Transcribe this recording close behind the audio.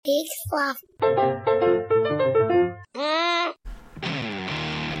Big fluff.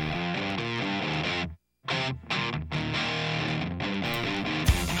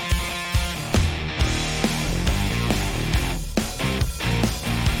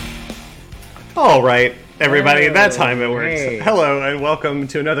 All right, everybody, that's how it works. Hey. Hello, and welcome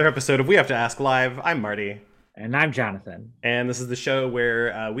to another episode of We Have to Ask Live. I'm Marty. And I'm Jonathan. And this is the show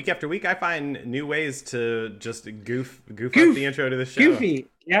where week after week I find new ways to just goof up the intro to the show. Goofy,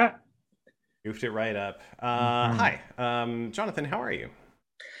 yeah. Goofed it right up. Hi, Jonathan, how are you?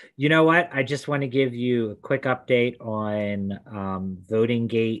 You know what? I just want to give you a quick update on Voting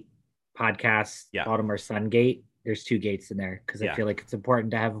Gate podcast, Yeah. Baltimore Sun Gate. There's two gates in there because I feel like it's important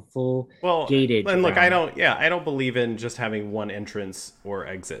to have a full gated. And look, round. I don't believe in just having one entrance or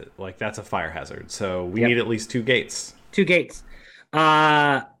exit. Like, that's a fire hazard. So we need at least two gates. Two gates.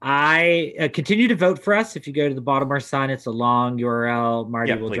 I continue to vote for us. If you go to the Baltimore Sun, it's a long URL.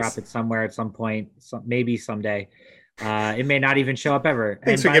 Marty will drop it somewhere at some point, maybe someday. It may not even show up ever.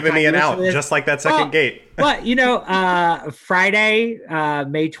 Thanks for giving me an out, just like that second gate. But, Friday,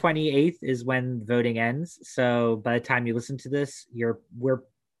 May 28th is when voting ends. So by the time you listen to this, we're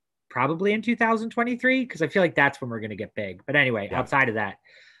probably in 2023, because I feel like that's when we're going to get big. But anyway, outside of that,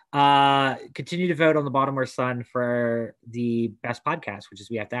 continue to vote on the Baltimore Sun for the best podcast, which is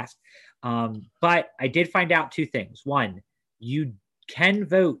We Have to Ask. But I did find out two things. One, you can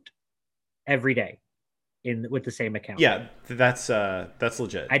vote every day with the same account. Yeah, that's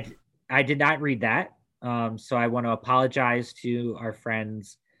legit. I did not read that. So I want to apologize to our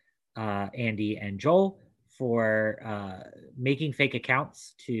friends Andy and Joel for making fake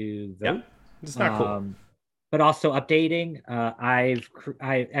accounts to vote. Yeah, it's not cool. But also updating.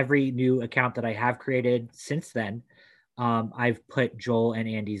 Every new account that I have created since then, I've put Joel and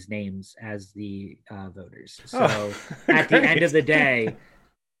Andy's names as the voters. So at the end of the day,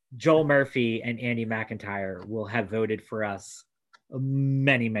 Joel Murphy and Andy McIntyre will have voted for us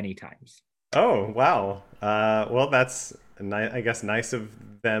many, many times. Oh, wow. Well, that's, I guess, nice of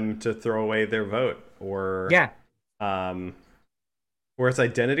them to throw away their vote. Or it's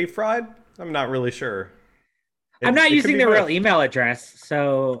identity fraud? I'm not really sure. I'm not using their real email address.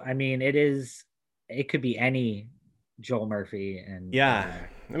 So, I mean, it could be any Joel Murphy. And I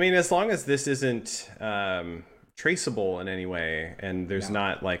mean, as long as this isn't traceable in any way, and there's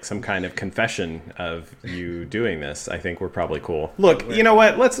not like some kind of confession of you doing this, I think we're probably cool. Look, you know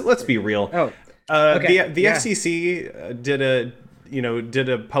what? Let's be real. The FCC did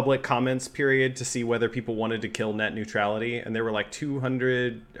a public comments period to see whether people wanted to kill net neutrality, and there were like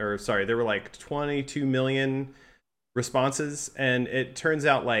 22 million responses, and it turns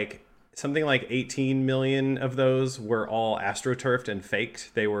out like something like 18 million of those were all astroturfed and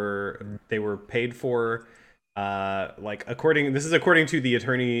faked. They were paid for. According to the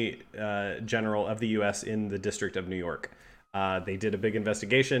Attorney General of the U.S. in the District of New York. They did a big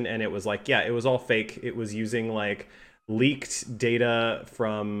investigation, and it was like, it was all fake. It was using like leaked data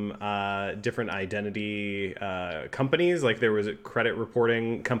from different identity companies. Like, there was a credit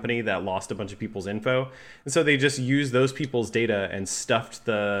reporting company that lost a bunch of people's info, and so they just used those people's data and stuffed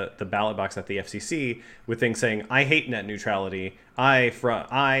the ballot box at the FCC with things saying, "I hate net neutrality. A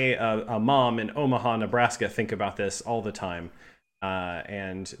mom in Omaha, Nebraska, think about this all the time."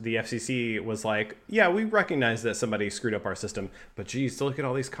 And the FCC was like, "Yeah, we recognize that somebody screwed up our system, but geez, look at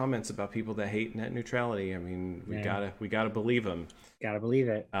all these comments about people that hate net neutrality. I mean, we gotta believe them. Gotta believe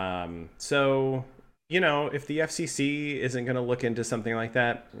it." So, if the FCC isn't going to look into something like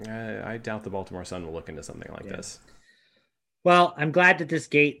that, I doubt the Baltimore Sun will look into something like this. Well, I'm glad that this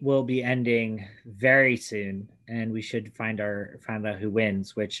gate will be ending very soon, and we should find out who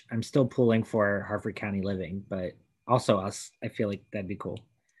wins, which I'm still pulling for Harford County Living, but also us. I feel like that'd be cool.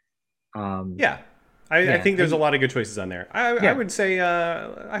 I think there's a lot of good choices on there. I would say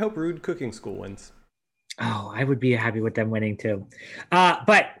I hope Rude Cooking School wins. Oh, I would be happy with them winning too.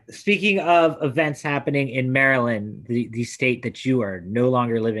 But speaking of events happening in Maryland, the state that you are no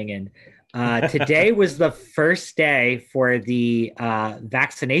longer living in, today was the first day for the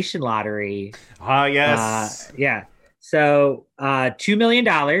vaccination lottery. Yes. So $2 million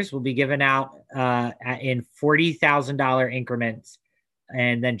will be given out in $40,000 increments,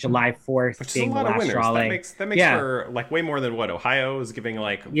 and then July 4th which being is a lot the last of winners. drawing. That makes for like way more than what Ohio is giving,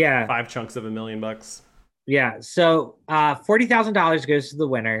 like 5 chunks of $1 million. Yeah. So $40,000 goes to the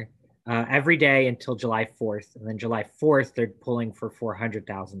winner every day until July 4th, and then July 4th they're pulling for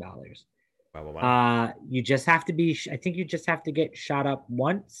 $400,000. Wow. You just have to I think you just have to get shot up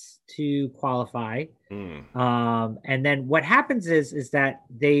once to qualify. And then what happens is that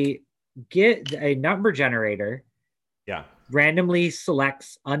they get a number generator randomly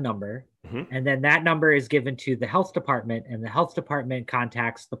selects a number, and then that number is given to the health department, and the health department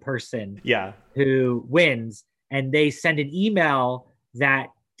contacts the person who wins, and they send an email that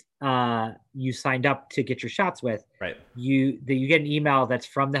you signed up to get your shots with. Right. You get an email that's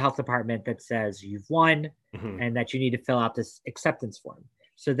from the health department that says you've won and that you need to fill out this acceptance form.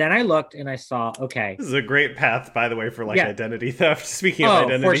 So then I looked and I saw, okay. This is a great path, by the way, for identity theft. Speaking of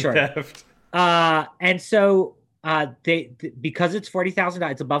identity theft. And so they because it's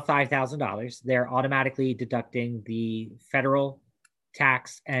 $40,000, it's above $5,000, they're automatically deducting the federal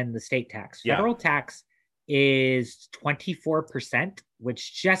tax and the state tax. Federal tax is 24%,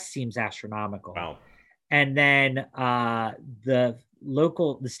 which just seems astronomical. Wow. And then the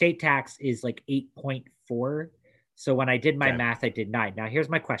state tax is like 8.4. So when I did my math, I did 9. Now here's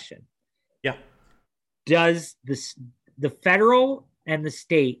my question. Yeah. Does the federal and the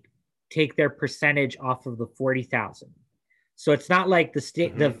state take their percentage off of the 40,000? So it's not like the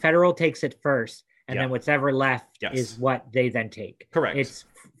state, the federal takes it first, and then whatever left is what they then take. Correct. It's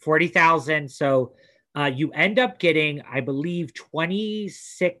 40,000. So you end up getting, I believe,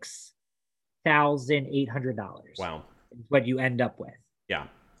 $26,800. Wow. Is what you end up with. Yeah.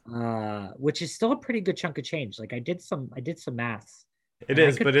 Which is still a pretty good chunk of change. Like I did some maths. It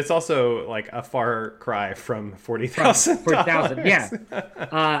is, but it's also like a far cry from $40,000. $40,000, yeah.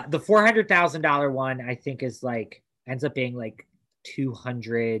 The $400,000 one, I think, is like ends up being like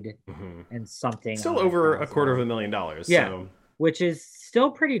 200 and something. Still over $250,000. Yeah, so. Which is still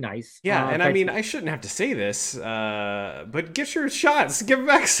pretty nice. Yeah, and I mean, I shouldn't have to say this, but get your shots, get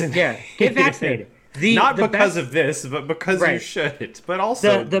vaccinated. Yeah, get vaccinated. Not because of this, but because you should. But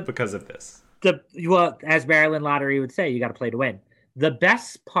also because of this. Well, as Maryland Lottery would say, you got to play to win. The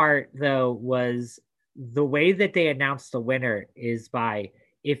best part, though, was the way that they announced the winner is by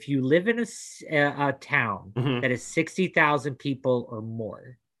if you live in a town that is 60,000 people or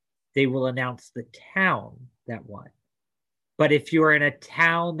more, they will announce the town that won. But if you are in a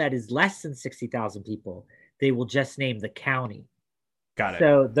town that is less than 60,000 people, they will just name the county. Got it.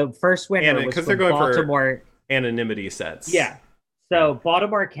 So the first winner was from Baltimore. For anonymity sets. Yeah. So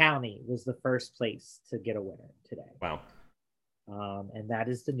Baltimore County was the first place to get a winner today. Wow. And that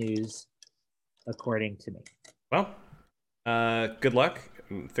is the news, according to me. Well, good luck.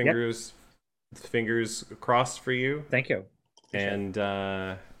 Fingers crossed for you. Thank you. And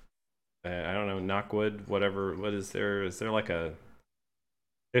I don't know, knock wood, whatever. What is there? Is there like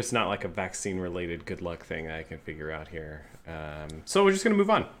there's not like a vaccine related good luck thing I can figure out here. So we're just going to move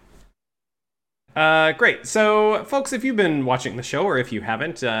on. Great. So, folks, if you've been watching the show or if you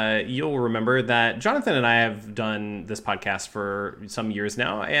haven't, you'll remember that Jonathan and I have done this podcast for some years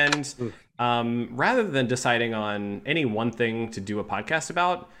now. And rather than deciding on any one thing to do a podcast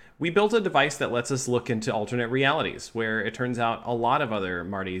about, we built a device that lets us look into alternate realities, where it turns out a lot of other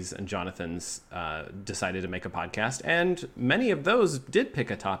Martys and Jonathans decided to make a podcast. And many of those did pick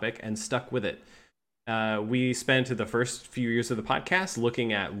a topic and stuck with it. We spent the first few years of the podcast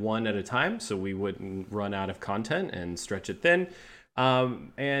looking at one at a time so we wouldn't run out of content and stretch it thin.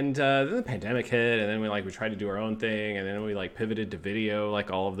 And then the pandemic hit, and then we tried to do our own thing, and then we pivoted to video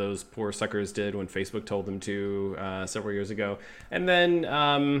like all of those poor suckers did when Facebook told them to several years ago. And then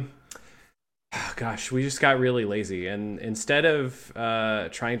we just got really lazy, and instead of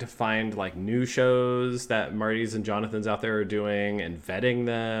trying to find new shows that Martys and Jonathans out there are doing and vetting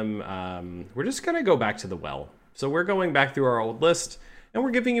them, we're just gonna go back to the well. So we're going back through our old list, and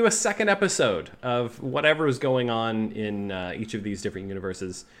we're giving you a second episode of whatever is going on in each of these different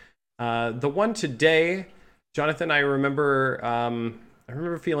universes. The one today, Jonathan, I remember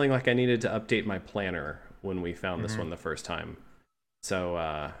feeling like I needed to update my planner when we found this one the first time. So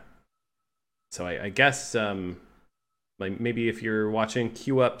I guess maybe if you're watching,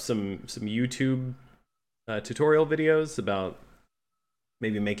 queue up some YouTube tutorial videos about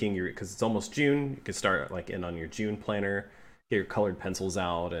maybe making because it's almost June. You could start in on your June planner, get your colored pencils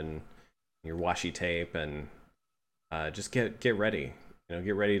out and your washi tape, and just get ready.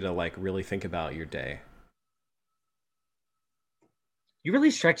 Get ready to really think about your day. You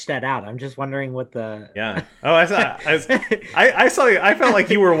really stretched that out. I'm just wondering what the... Yeah. Oh, I saw you. I felt like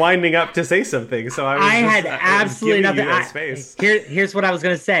you were winding up to say something, so I had absolutely nothing. Space. Here's what I was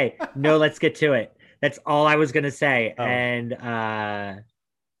going to say. No, let's get to it. That's all I was going to say. Oh. And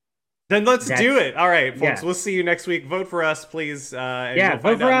then let's do it. All right, folks. Yeah. We'll see you next week. Vote for us, please. And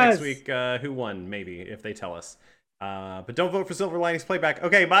we'll find out next week who won, maybe, if they tell us. But don't vote for Silver Linings Playback.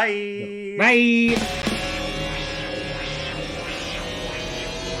 Okay, bye. Bye.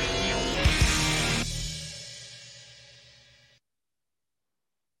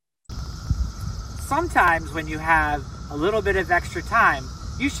 Sometimes when you have a little bit of extra time,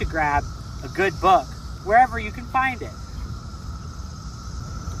 you should grab a good book wherever you can find it.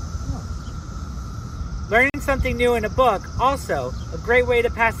 Learning something new in a book, also a great way to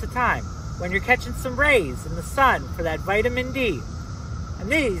pass the time when you're catching some rays in the sun for that vitamin D. And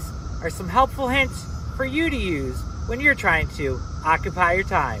these are some helpful hints for you to use when you're trying to occupy your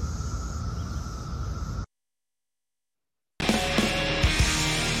time.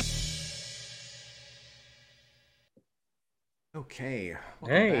 Okay,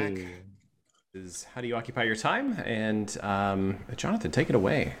 welcome back. Hey. Is How Do You Occupy Your Time? And Jonathan, take it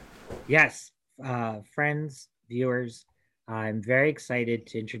away. Yes, friends, viewers, I'm very excited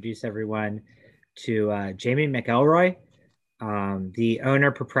to introduce everyone to Jamie McElroy, the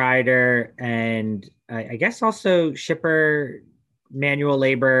owner, proprietor, and I guess also shipper, manual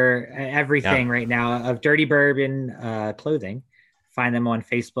labor, everything right now of Dirty Bourbon Clothing. Find them on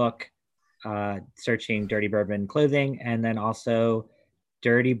Facebook, searching Dirty Bourbon Clothing, and then also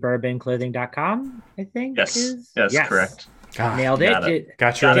dirtybourbon.clothing.com, I think. Yes, correct. God, Nailed it.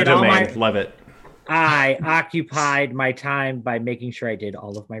 Got your own domain. Love it. I occupied my time by making sure I did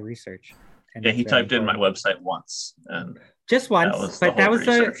all of my research. And he typed in my website once, and just once, but that was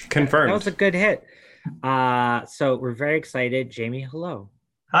confirmed. That was a good hit. So we're very excited. Jamie, hello.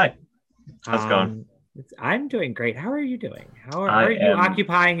 Hi. How's it going? I'm doing great. How are you doing? How are you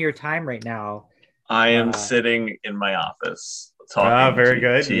occupying your time right now? I am sitting in my office talking. Very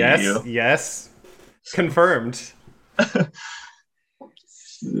good. Yes, you. Yes. Confirmed.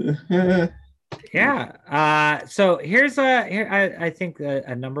 Yeah. So here's I think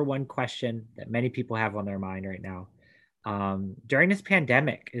a number one question that many people have on their mind right now. During this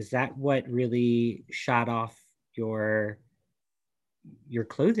pandemic, is that what really shot off your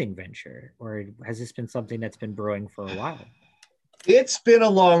clothing venture, or has this been something that's been brewing for a while? It's been a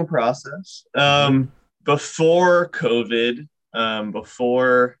long process. Before COVID,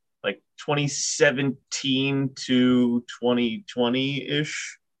 before like 2017 to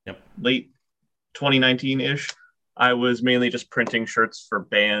 2020-ish, late 2019-ish, I was mainly just printing shirts for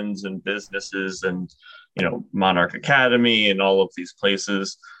bands and businesses and, Monarch Academy and all of these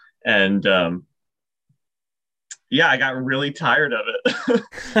places. And I got really tired of it,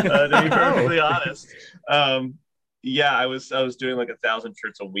 to be perfectly honest. I was doing like 1,000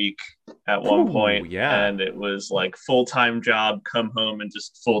 shirts a week at one point. And it was like full-time job, come home and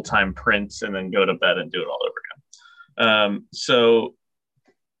just full-time print, and then go to bed and do it all over again. So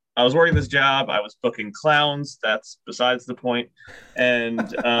I was working this job. I was booking clowns. That's besides the point.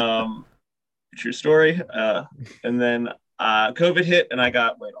 And true story. And then COVID hit and I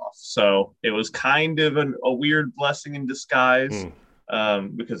got laid off. So it was kind of a weird blessing in disguise,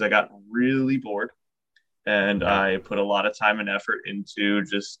 because I got really bored. And I put a lot of time and effort into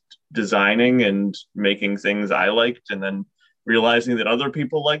just designing and making things I liked, and then realizing that other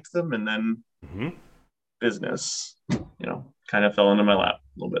people liked them, and then business, kind of fell into my lap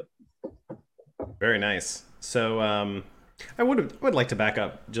a little bit. Very nice. So I would like to back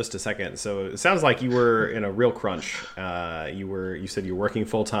up just a second. So it sounds like you were in a real crunch. You said you were working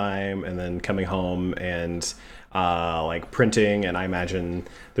full time and then coming home and like printing, and I imagine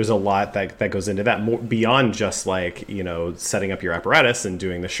there's a lot that goes into that, more beyond just like setting up your apparatus and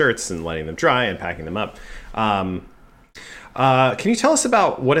doing the shirts and letting them dry and packing them up. Can you tell us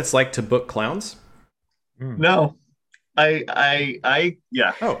about what it's like to book clowns? No, fine.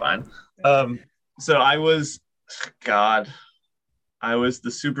 So I was the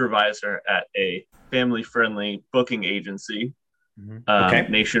supervisor at a family-friendly booking agency,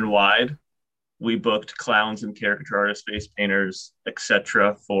 nationwide. We booked clowns and caricature artists, face painters,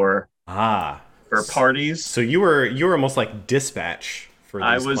 etc. for parties. So you were almost like dispatch for these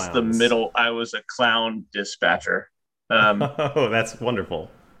I was clowns. I was a clown dispatcher. Oh, that's wonderful.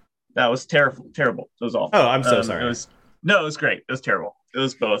 That was terrible. It was awful. Oh, I'm so sorry. It was great. It was terrible. It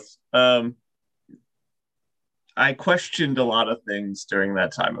was both. I questioned a lot of things during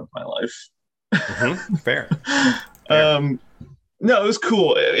that time of my life. Fair. No, it was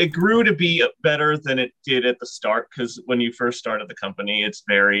cool. It grew to be better than it did at the start, because when you first started the company, it's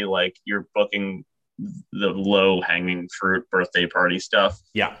very like you're booking the low-hanging fruit birthday party stuff.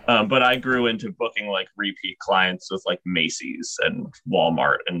 Yeah. But I grew into booking like repeat clients with like Macy's and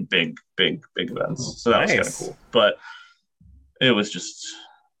Walmart and big events. So that was kind of cool. But it was just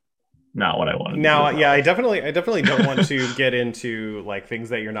not what I wanted. Now, I definitely don't want to get into like things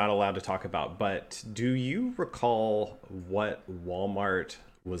that you're not allowed to talk about, but do you recall what Walmart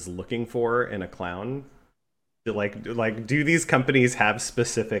was looking for in a clown? Like do these companies have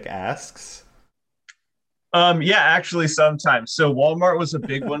specific asks? Actually sometimes. So Walmart was a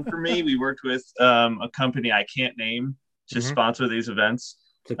big one for me. We worked with a company I can't name, to sponsor these events.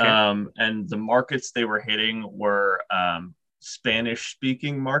 Okay. And the markets they were hitting were Spanish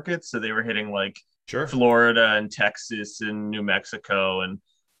speaking markets. So they were hitting like Florida and Texas and New Mexico and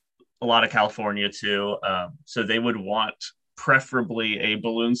a lot of California too. So they would want preferably a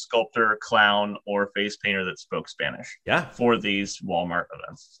balloon sculptor, clown, or face painter that spoke Spanish. For these Walmart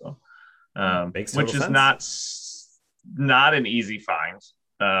events. So, which is not an easy find.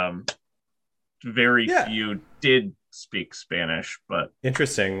 Very few did speak Spanish, but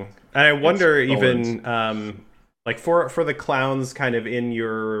interesting. And I wonder even like for the clowns kind of in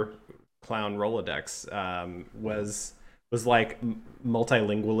your clown Rolodex, was like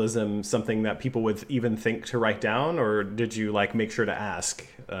multilingualism something that people would even think to write down, or did you like make sure to ask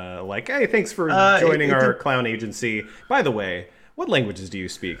like, hey, thanks for joining our clown agency, by the way, what languages do you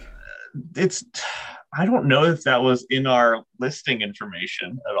speak? I don't know if that was in our listing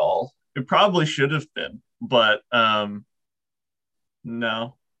information at all. It probably should have been, but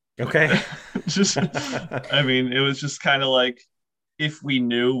no. Okay. Just I mean, it was just kind of like, if we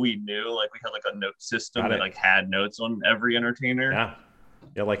knew, we knew. Like we had like a note system that like had notes on every entertainer.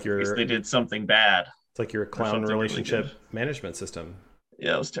 Yeah, like your. They did something bad. It's like your clown relationship management system.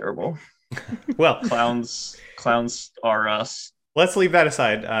 Yeah, it was terrible. Well, clowns are us. Let's leave that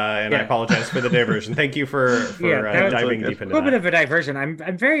aside, and I apologize for the diversion. Thank you for diving deep into that. A little bit of a diversion.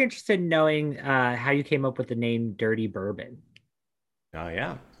 I'm very interested in knowing how you came up with the name Dirty Bourbon. Oh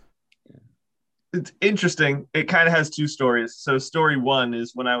yeah. It's interesting. It kind of has two stories. So story one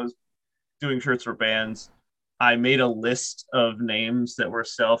is when I was doing shirts for bands, I made a list of names that were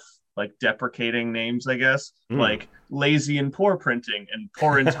deprecating names, I guess, like lazy and poor printing and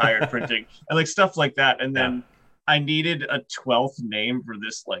poor and tired printing and like stuff like that. And then I needed a 12th name for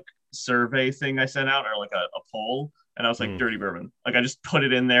this like survey thing I sent out, or like a poll. And I was like, Dirty Bourbon. Like I just put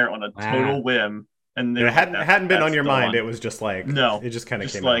it in there on a total whim. And it hadn't been on your mind. It was just like, it just kind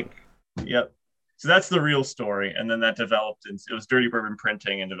of came like, yep. So that's the real story. And then that developed into, it was Dirty Bourbon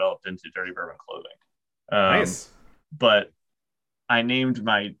Printing and developed into Dirty Bourbon Clothing. Nice. But I named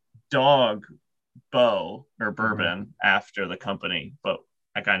my dog Bo or Bourbon after the company, but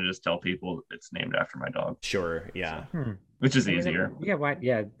I kind of just tell people it's named after my dog. Sure. Yeah. Which is easier. Yeah. What?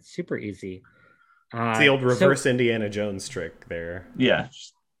 Yeah. Super easy. It's the old reverse Indiana Jones trick there. Yeah.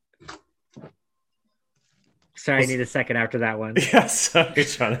 Sorry, I need a second after that one. Yeah. Sorry,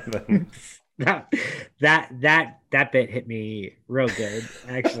 Jonathan. that bit hit me real good,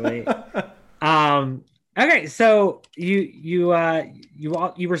 actually. Okay, so you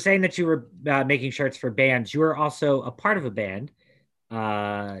were saying that you were making shirts for bands. You were also a part of a band.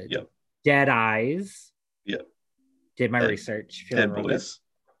 Yep. Dead Eyes. Yep. Did my research. Dead Boys.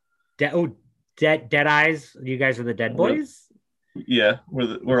 Dead Eyes. You guys are the Dead Boys. Yeah,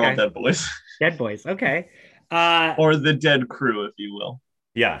 we're all Dead Boys. Dead Boys. Okay. Or the Dead Crew, if you will.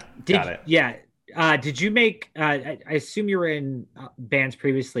 Yeah. Got it. Yeah. Did you make? I assume you were in bands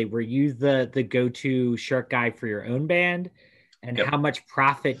previously. Were you the go-to shirt guy for your own band? And how much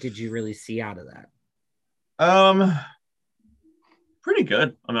profit did you really see out of that? Pretty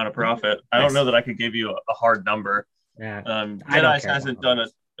good amount of profit. Nice. I don't know that I could give you a hard number. Yeah. Dead Eyes hasn't done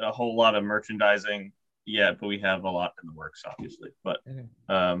a whole lot of merchandising yet, but we have a lot in the works, obviously. But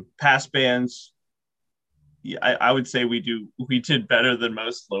past bands, yeah, I would say we did better than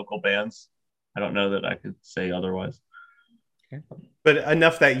most local bands. I don't know that I could say otherwise. Okay. But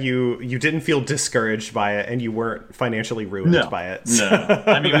enough that you didn't feel discouraged by it and you weren't financially ruined by it. No.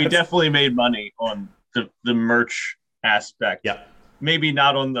 I mean, we definitely made money on the merch aspect. Yeah. Maybe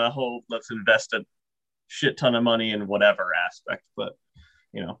not on the whole let's invest a shit ton of money in whatever aspect, but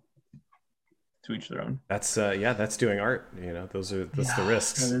to each their own. That's that's doing art. That's the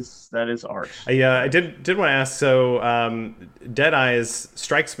risks. That is art. I did want to ask. So, Dead Eyes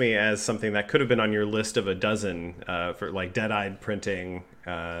strikes me as something that could have been on your list of a dozen for like Dead-Eyed printing.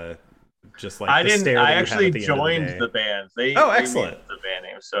 Just like I didn't. I actually joined the band. Excellent. The band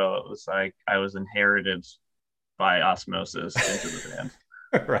name, so it was like I was inherited by osmosis into the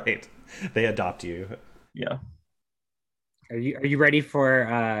band. Right. They adopt you. Yeah. Are you ready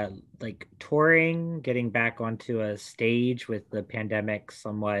for like touring, getting back onto a stage with the pandemic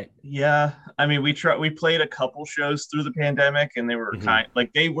somewhat? Yeah, I mean we played a couple shows through the pandemic and they were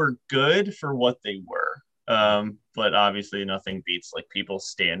they were good for what they were. But obviously nothing beats like people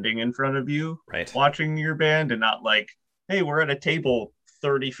standing in front of you watching your band and not like, hey, we're at a table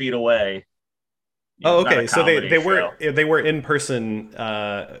 30 feet away. Okay. So they were in person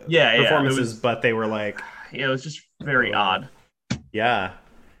performances, but they were like, it was just very odd. Yeah.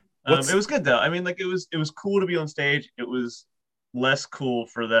 It was good though. I mean, like it was cool to be on stage. It was less cool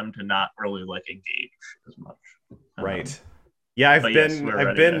for them to not really like engage as much. Right. Yeah, I've been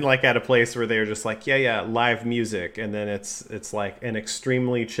to... like at a place where they're just like, yeah, live music, and then it's like an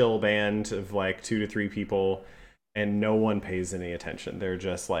extremely chill band of like 2 to 3 people, and no one pays any attention. They're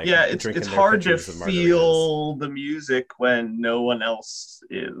just like, it's hard to feel the music when no one else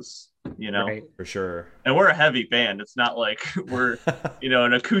is, right. For sure. And we're a heavy band. It's not like we're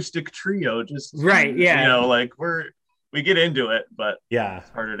an acoustic trio, just right. Yeah, like we get into it, but it's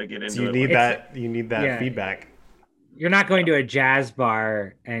harder to get into. So you need that feedback. You're not going to a jazz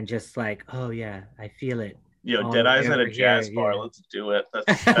bar and just like, oh yeah, I feel it. Deadeye's at a jazz bar. Let's do it.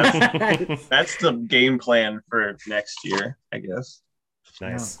 That's the game plan for next year, I guess.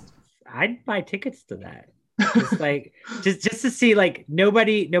 Nice. I'd buy tickets to that. Just like just to see, like,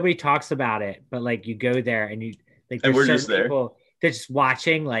 nobody talks about it, but like you go there and you like, and we're just there. People, they're just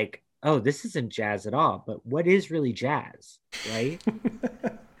watching like, oh, this isn't jazz at all, but what is really jazz, right?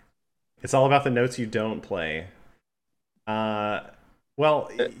 It's all about the notes you don't play.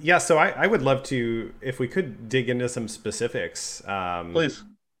 Well, yeah, so I would love to, if we could dig into some specifics. Please.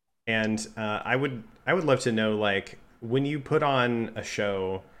 And I would love to know, like, when you put on a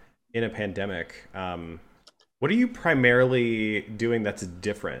show in a pandemic, what are you primarily doing that's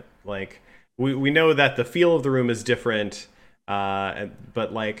different? Like, we know that the feel of the room is different,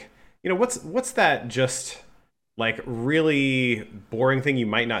 but like, what's that just like really boring thing you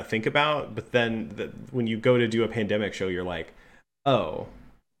might not think about, but then when you go to do a pandemic show, you're like, oh,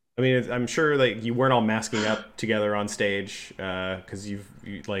 I mean, I'm sure like you weren't all masking up together on stage, because you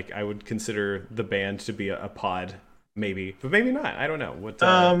like, I would consider the band to be a pod, maybe, but maybe not. I don't know. What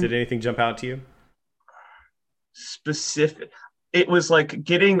did anything jump out to you? Specific. It was like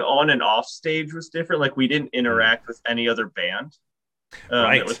getting on and off stage was different. Like we didn't interact with any other band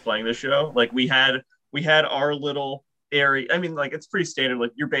that was playing the show. Like we had our little area. I mean, like, it's pretty standard.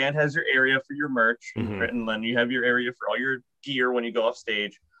 Like your band has your area for your merch, and then you have your area for all your gear when you go off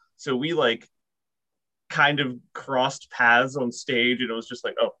stage. So we like kind of crossed paths on stage, and it was just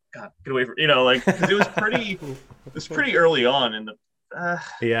like, oh God, get away from, like, because it was pretty early on in the I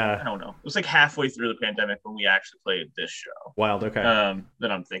don't know. It was like halfway through the pandemic when we actually played this show. Wild. Okay.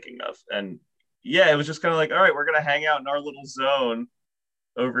 That I'm thinking of. And yeah, it was just kind of like, all right, we're gonna hang out in our little zone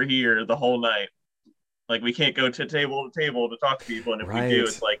over here the whole night. Like we can't go to table to talk to people, and if we do,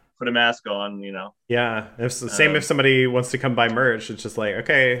 it's like put a mask on, Yeah, it's the same. If somebody wants to come buy merch, it's just like,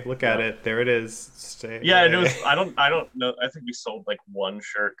 okay, look at it, there it is. Stay. Yeah, and it was. I don't know. I think we sold like one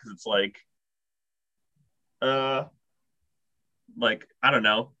shirt because it's like I don't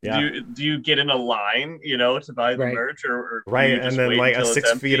know. Yeah. Do you get in a line, to buy the merch, or right, and then like a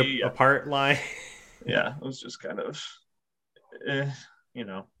 6 feet apart line? Yeah, it was just kind of,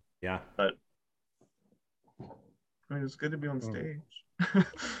 Yeah, but. I mean, it's good to be on stage.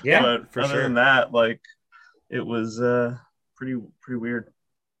 Yeah, but for other than that, like, it was pretty weird.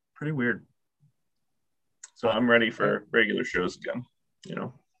 So I'm ready for regular shows again.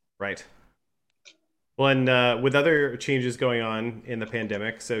 Right. Well, and with other changes going on in the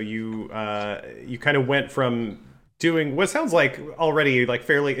pandemic, so you kind of went from doing what sounds like already like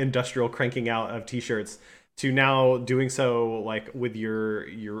fairly industrial cranking out of t-shirts to now doing so like with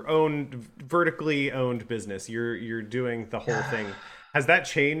your own vertically owned business. You're doing the whole thing. Has that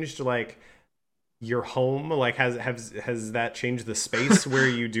changed like your home? Like has that changed the space where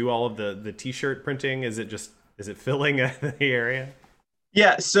you do all of the t-shirt printing? Is it filling the area?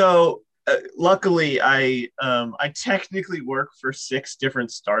 Yeah, so luckily I technically work for 6 different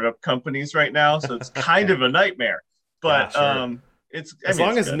startup companies right now, so it's kind of a nightmare. But yeah, sure. It's as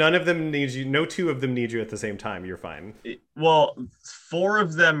long as none of them need you, no 2 of them need you at the same time, you're fine. Well, 4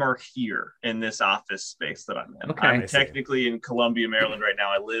 of them are here in this office space that I'm in. Okay, I'm technically in Columbia, Maryland right now.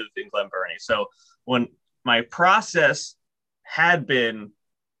 I live in Glen Burnie. So when my process had been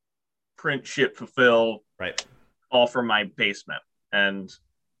print, ship, fulfill, right, all from my basement, and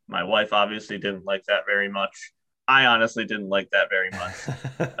my wife obviously didn't like that very much. I honestly didn't like that very much.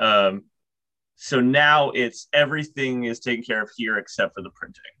 So now everything is taken care of here except for the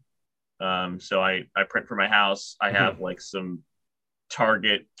printing. So I print for my house. I have like some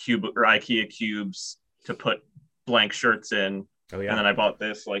Target cube or IKEA cubes to put blank shirts in. Oh, yeah. And then I bought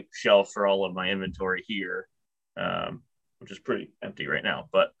this like shelf for all of my inventory here, which is pretty empty right now.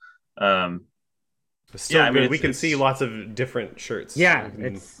 But still, yeah, I mean, we can see lots of different shirts. Yeah,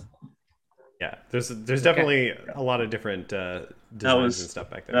 there's definitely a lot of different designs and stuff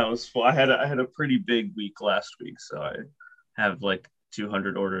back there. That was full. I had a pretty big week last week, so I have like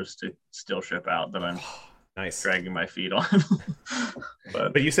 200 orders to still ship out that I'm nice dragging my feet on.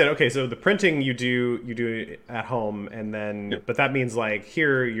 but you said, okay, so the printing you do at home, and then but that means like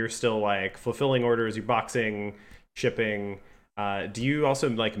here you're still like fulfilling orders, you're boxing, shipping. Do you also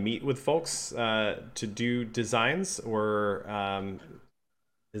like meet with folks to do designs, or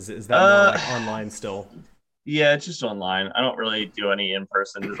is that more like online still? Yeah, it's just online. I don't really do any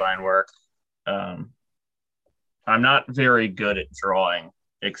in-person design work. I'm not very good at drawing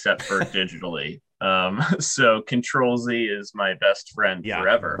except for digitally. So Control Z is my best friend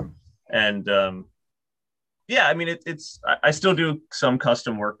forever. And yeah, I mean, I still do some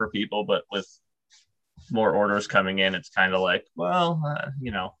custom work for people, but with more orders coming in, it's kind of like, well,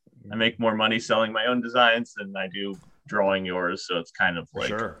 I make more money selling my own designs than I do drawing yours. So it's kind of like,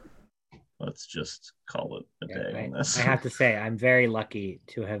 sure. Let's just call it a day on this. I have to say, I'm very lucky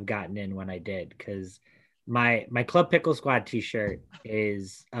to have gotten in when I did, because my Club Pickle Squad t-shirt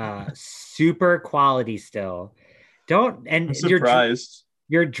is super quality still. I'm surprised.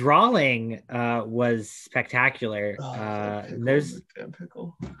 Your drawing was spectacular. There's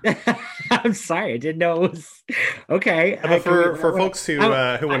pickle. I'm sorry, I didn't know it was okay. But for folks who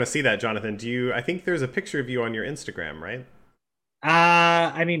want to see that, Jonathan, I think there's a picture of you on your Instagram, right?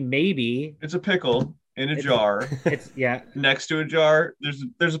 I mean, maybe it's a pickle in a jar. It's next to a jar.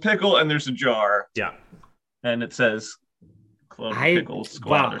 There's a pickle and there's a jar. Yeah, and it says Club Pickle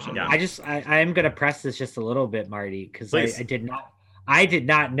Squad or something. I am gonna press this just a little bit, Marty, because I did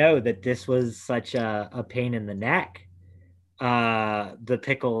not know that this was such a pain in the neck. The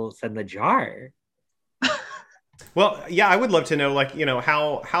pickles and the jar. Well, yeah, I would love to know, like,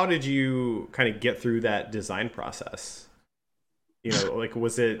 how did you kind of get through that design process? Like,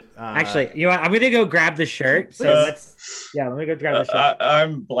 was it actually, I'm gonna go grab the shirt. So let me go grab the shirt.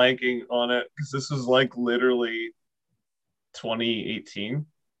 I'm blanking on it because this was like literally 2018.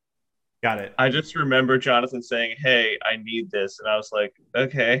 Got it. I just remember Jonathan saying, "Hey, I need this," and I was like,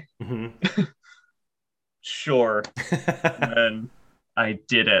 "Okay, sure." And then I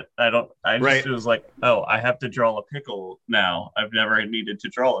did it. It was like, oh, I have to draw a pickle now. I've never needed to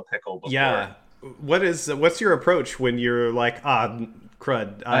draw a pickle before. Yeah. What's your approach when you're like,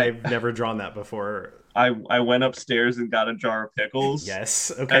 crud, I've never drawn that before? I went upstairs and got a jar of pickles.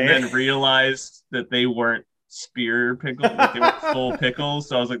 Yes. Okay. And then realized that they weren't spear pickles, like they were full pickles.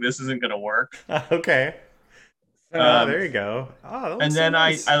 So I was like, this isn't gonna work. Okay. There you go. And then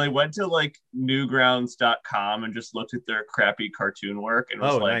nice. I went to like newgrounds.com and just looked at their crappy cartoon work and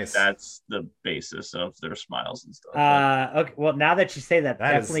was like, nice. That's the basis of their smiles and stuff. Okay. Well, now that you say that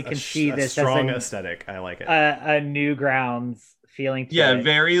definitely can see this strong aesthetic. I like it. A Newgrounds feeling. Yeah, it.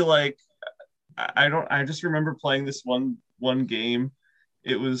 Very like I just remember playing this one game.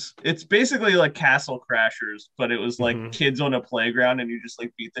 It's basically like Castle Crashers, but it was like kids on a playground and you just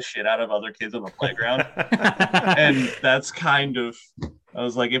like beat the shit out of other kids on the playground. And that's kind of, I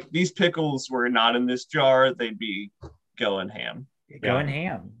was like, if these pickles were not in this jar, they'd be going ham.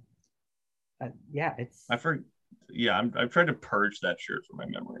 Ham. It's. I'm trying to purge that shirt from my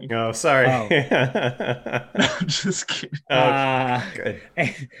memory. Oh, sorry. I'm just kidding.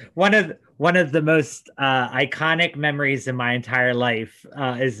 One of the most iconic memories in my entire life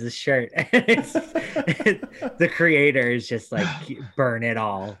is the shirt. The creator is just like, burn it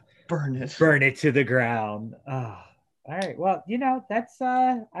all. Burn it to the ground. Oh. All right. Well, that's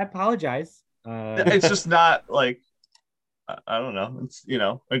I apologize. It's just not like, I don't know. It's,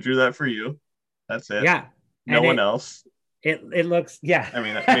 I drew that for you. That's it. Yeah. No one else. It looks, I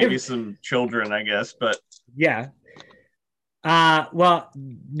mean, maybe some children, I guess, but yeah. Well,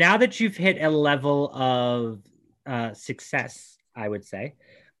 now that you've hit a level of success, I would say,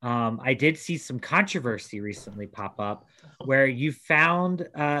 I did see some controversy recently pop up where you found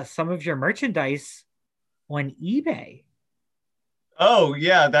some of your merchandise on eBay. Oh,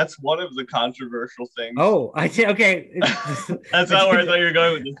 yeah, that's one of the controversial things. Oh, I did. Okay. That's not where I thought you were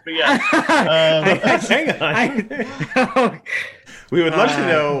going with this, but yeah. Hang on. We would love to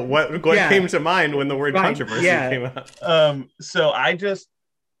know what came to mind when the word controversy came up. So I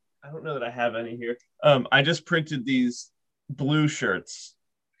don't know that I have any here. I just printed these blue shirts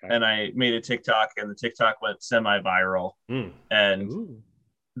and I made a TikTok and the TikTok went semi-viral. And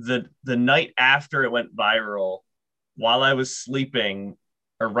the night after it went viral, while I was sleeping,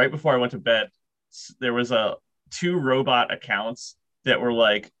 or right before I went to bed, there was two robot accounts that were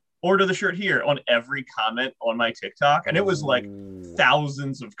like, order the shirt here on every comment on my TikTok. And it was like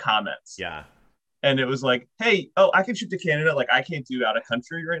thousands of comments. Yeah. And it was like, hey, I can ship to Canada. Like, I can't do out of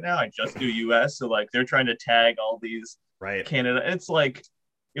country right now. I just do US. So like, they're trying to tag all these Canada. It's like,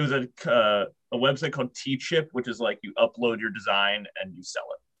 it was a website called T-Chip, which is like you upload your design and you sell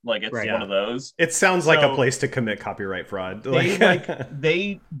it. Like, it's one of those. It sounds like a place to commit copyright fraud.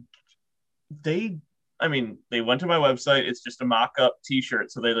 They I mean, they went to my website. It's just a mock-up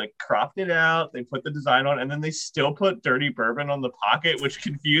T-shirt, so they like cropped it out. They put the design on, and then they still put Dirty Bourbon on the pocket, which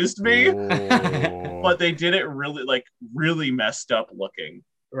confused me. But they did it really messed up looking.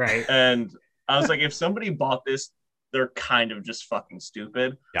 Right. And I was like, if somebody bought this, they're kind of just fucking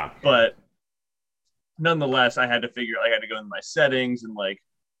stupid. Yeah. But nonetheless, I had to go in my settings and like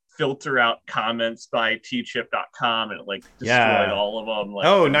filter out comments by tchip.com, and it like destroyed all of them. Like,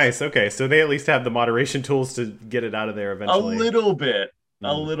 oh, nice. Okay, so they at least have the moderation tools to get it out of there eventually. A little bit.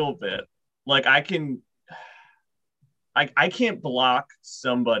 Like I can't block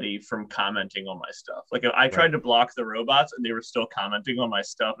somebody from commenting on my stuff. Like I tried to block the robots and they were still commenting on my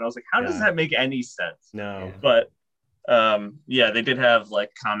stuff, and I was like, how does that make any sense? No. But they did have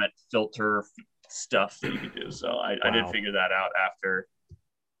like comment filter stuff that you could do, so I did figure that out after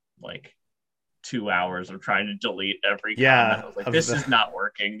like 2 hours of trying to delete every comment. I was like, this is not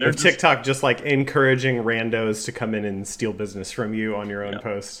working. There's TikTok just like encouraging randos to come in and steal business from you on your own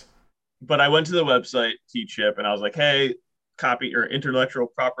post. But I went to the website Tchip and I was like, hey, copy or intellectual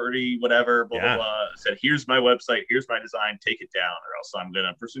property, whatever, blah blah blah. I said, here's my website, here's my design, take it down, or else I'm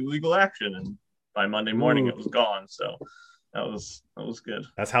gonna pursue legal action. And by Monday morning it was gone. So that was good.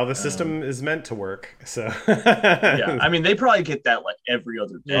 That's how the system is meant to work. So yeah, I mean, they probably get that like every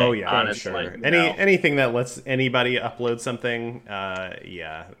other day. Oh yeah, honestly. Sure. Anything that lets anybody upload something,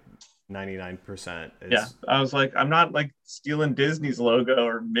 99% is... Yeah, I was like, I'm not like stealing Disney's logo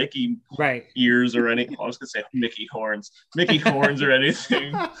or Mickey ears or any. I was gonna say Mickey horns or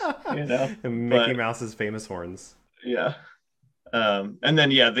anything, you know. Mickey Mouse's famous horns. Yeah, and then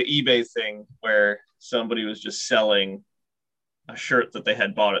the eBay thing where somebody was just selling a shirt that they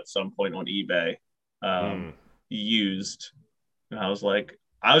had bought at some point on eBay, used, and I was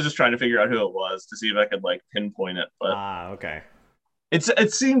just trying to figure out who it was to see if I could like pinpoint it, but okay.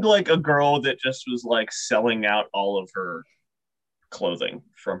 It seemed like a girl that just was like selling out all of her clothing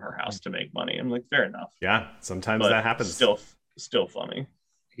from her house to make money. I'm like, fair enough. Yeah, sometimes that happens. Still funny.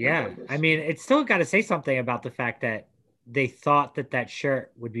 Yeah, I mean, it's still got to say something about the fact that they thought that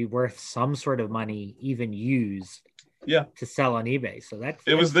shirt would be worth some sort of money, even used. Yeah. To sell on eBay. So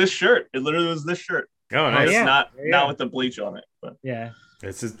it was this shirt. It literally was this shirt. Oh, nice. It's not with the bleach on it, but yeah,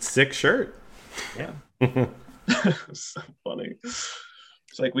 it's a sick shirt. Yeah. It's so funny.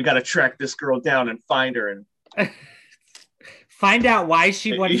 It's like, we got to track this girl down and find her and find out why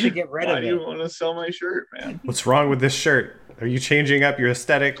she wants to get rid of it. Why do you want to sell my shirt, man? What's wrong with this shirt? Are you changing up your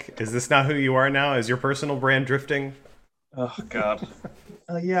aesthetic? Is this not who you are now? Is your personal brand drifting? Oh God.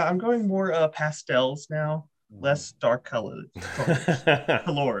 Yeah, I'm going more pastels now, less dark colors.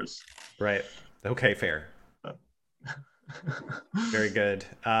 Right. Okay, fair. Very good.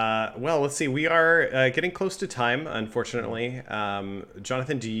 Well, let's see. We are getting close to time, unfortunately.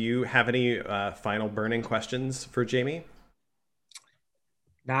 Jonathan, do you have any final burning questions for Jamie?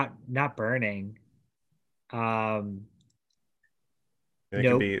 Not burning. It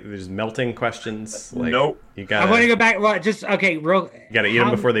could be there's melting questions. Like, nope. You got. I want to go back. Well, just okay. You got to eat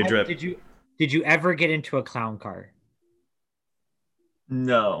them before they drip. Did you ever get into a clown car?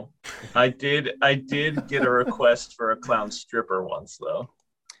 No, I did get a request for a clown stripper once, though.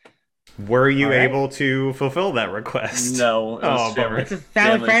 Were you able to fulfill that request? No. It's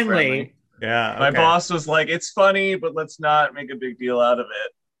family friendly. Yeah. My boss was like, "It's funny, but let's not make a big deal out of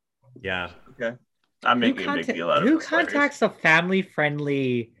it." Yeah. Okay. I'm making a big deal out of it. Who contacts a family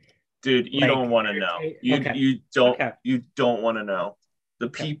friendly? Dude, you don't want to know. You don't want to know. The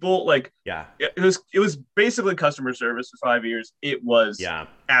people, it was basically customer service for 5 years. It was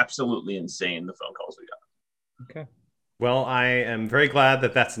absolutely insane, the phone calls we got. Okay. Well, I am very glad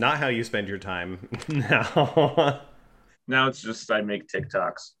that that's not how you spend your time now. Now it's just I make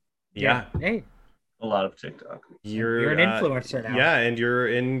TikToks. Yeah. Hey. A lot of TikTok. You're an influencer now. Yeah, and you're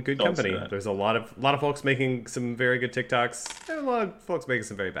in good company. There's a lot of folks making some very good TikToks, and a lot of folks making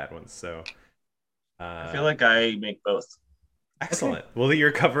some very bad ones. So I feel like I make both. Excellent. Okay. Well,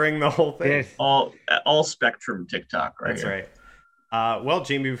 you're covering the whole thing. All spectrum TikTok, right? That's right. Well,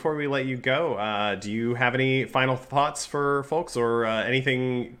 Jamie, before we let you go, do you have any final thoughts for folks or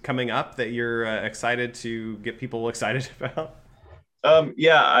anything coming up that you're excited to get people excited about?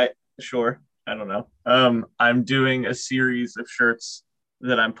 Sure. I don't know. I'm doing a series of shirts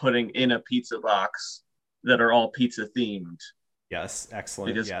that I'm putting in a pizza box that are all pizza themed. Yes.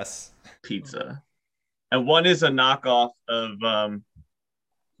 Excellent. Yes. Pizza. And one is a knockoff of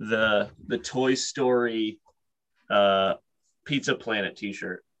the Toy Story Pizza Planet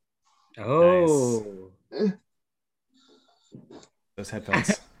t-shirt. Oh. Nice. Those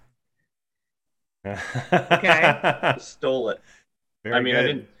headphones. Okay. Stole it. Very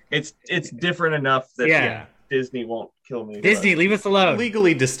good. it's different enough that Disney won't kill me. Disney, leave us alone.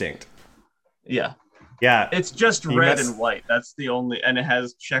 Legally distinct. Yeah. Yeah, it's just red and white. That's the only, and it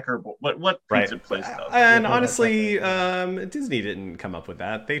has checkerboard. What pizza place does? And honestly, Disney didn't come up with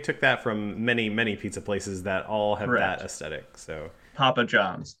that. They took that from many pizza places that all have that aesthetic. So Papa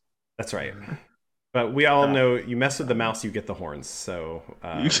John's. That's right. But we all know you mess with the mouse, you get the horns. So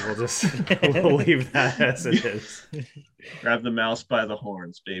we'll leave that as it is. Grab the mouse by the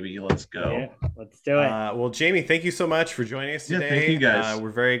horns, baby. Let's go. Yeah, let's do it. Well, Jamie, thank you so much for joining us today. Yeah, thank you guys. We're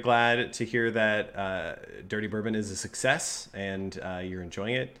very glad to hear that Dirty Bourbon is a success and you're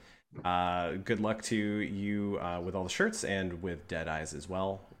enjoying it. Good luck to you with all the shirts and with Dead Eyes as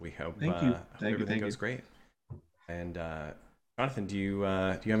well. We hope everything goes great. And Jonathan, do you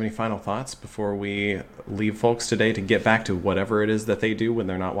have any final thoughts before we leave folks today to get back to whatever it is that they do when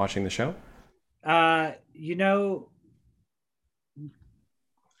they're not watching the show?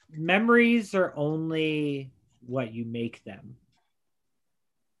 Memories are only what you make them.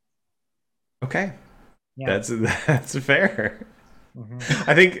 Okay. Yeah. That's fair. Mm-hmm.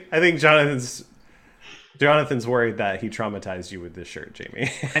 I think Jonathan's worried that he traumatized you with this shirt, Jamie.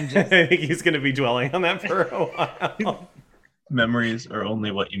 I think he's going to be dwelling on that for a while. Memories are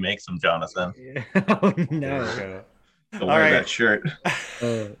only what you make them, Jonathan. Oh, no. Don't wear that shirt.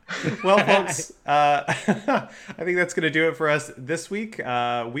 Well, folks, I think that's going to do it for us this week.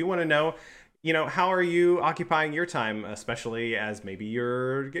 We want to know, how are you occupying your time, especially as maybe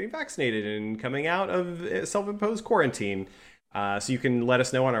you're getting vaccinated and coming out of self-imposed quarantine. So you can let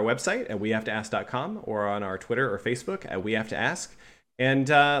us know on our website at wehavetoask.com or on our Twitter or Facebook at wehavetoask. And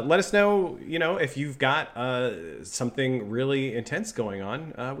let us know, if you've got something really intense going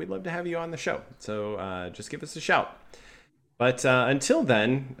on. We'd love to have you on the show. So just give us a shout. But until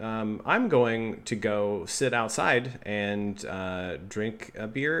then, I'm going to go sit outside and drink a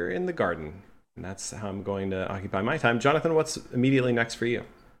beer in the garden. And that's how I'm going to occupy my time. Jonathan, what's immediately next for you?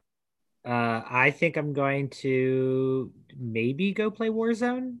 I think I'm going to maybe go play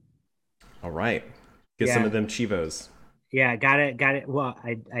Warzone. All right. Get some of them Chivos. Yeah, got it. Well,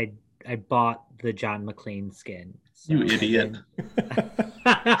 I bought the John McClane skin. So you idiot.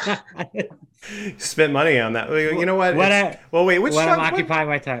 You spent money on that. You know what? I'm occupying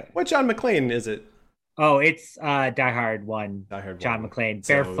my time. What John McClane is it? Oh, it's Die Hard 1. John McClane,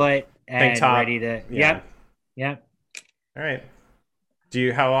 barefoot and ready to. Yeah. Yep. All right.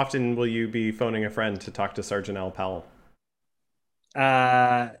 How often will you be phoning a friend to talk to Sergeant Al Powell?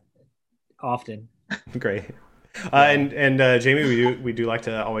 Often. Great. And Jamie, we do like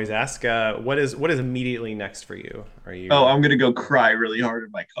to always ask, what is immediately next for you? Are you? Oh, I'm gonna go cry really hard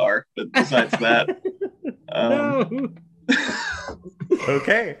in my car. But besides that, no.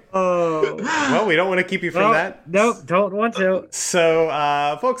 Okay. Oh. Well, we don't want to keep you from that. Nope, don't want to.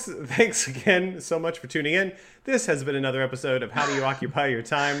 So, folks, thanks again so much for tuning in. This has been another episode of How Do You Occupy Your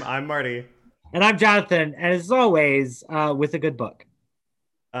Time? I'm Marty. And I'm Jonathan. And as always, with a good book.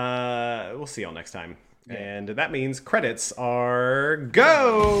 We'll see y'all next time. Yeah. And that means credits are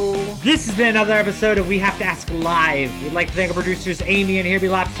go! This has been another episode of We Have to Ask Live. We'd like to thank our producers Amy and Herbie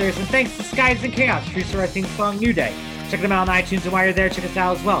Lobsters, and thanks to Skies and Chaos, producer of our theme song New Day. Check them out on iTunes, and while you're there, check us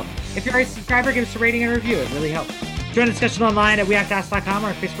out as well. If you're a subscriber, give us a rating and review. It really helps. Join the discussion online at wehavetoask.com or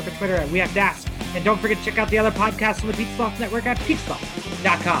on Facebook and Twitter at wehavetoask. And don't forget to check out the other podcasts on the Pizza Sloth Network at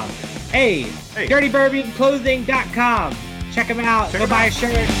pizzasloth.com. Hey, DirtyBourbonClothing.com. Check them out. Go buy a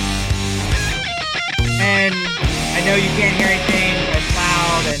shirt. And I know you can't hear anything, it's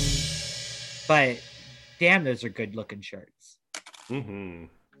loud, but damn, those are good looking shirts. Mm-hmm.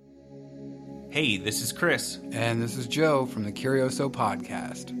 Hey, this is Chris. And this is Joe from the Curioso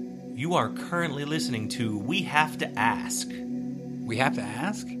Podcast. You are currently listening to We Have to Ask. We Have to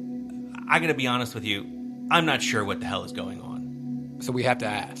Ask? I gotta be honest with you, I'm not sure what the hell is going on. So we have to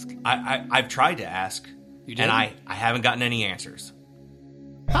ask. I've tried to ask, and I haven't gotten any answers.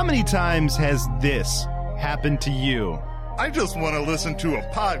 How many times has this happened to you? I just want to listen to a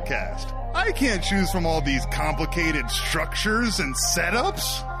podcast. I can't choose from all these complicated structures and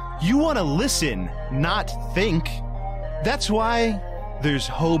setups. You want to listen, not think. That's why there's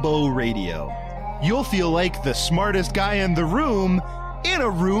Hobo Radio. You'll feel like the smartest guy in the room in a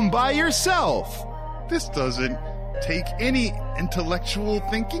room by yourself. This doesn't take any intellectual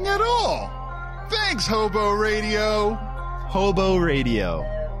thinking at all. Thanks, Hobo Radio. Hobo Radio,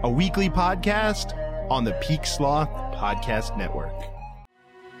 a weekly podcast on the Peak Sloth Podcast Network.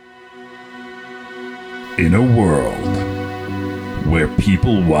 In a world where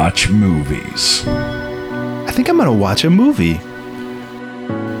people watch movies, I think I'm going to watch a movie.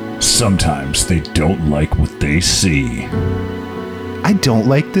 Sometimes they don't like what they see. I don't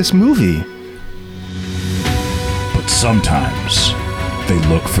like this movie. But sometimes they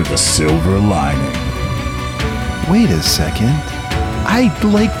look for the silver lining. Wait a second. I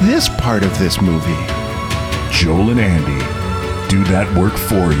like this part of this movie. Joel and Andy do that work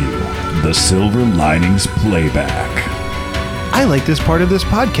for you. The Silver Linings Playback. I like this part of this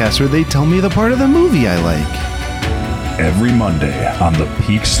podcast where they tell me the part of the movie I like. Every Monday on the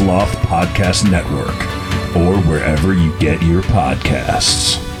Peak Sloth Podcast Network or wherever you get your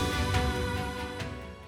podcasts.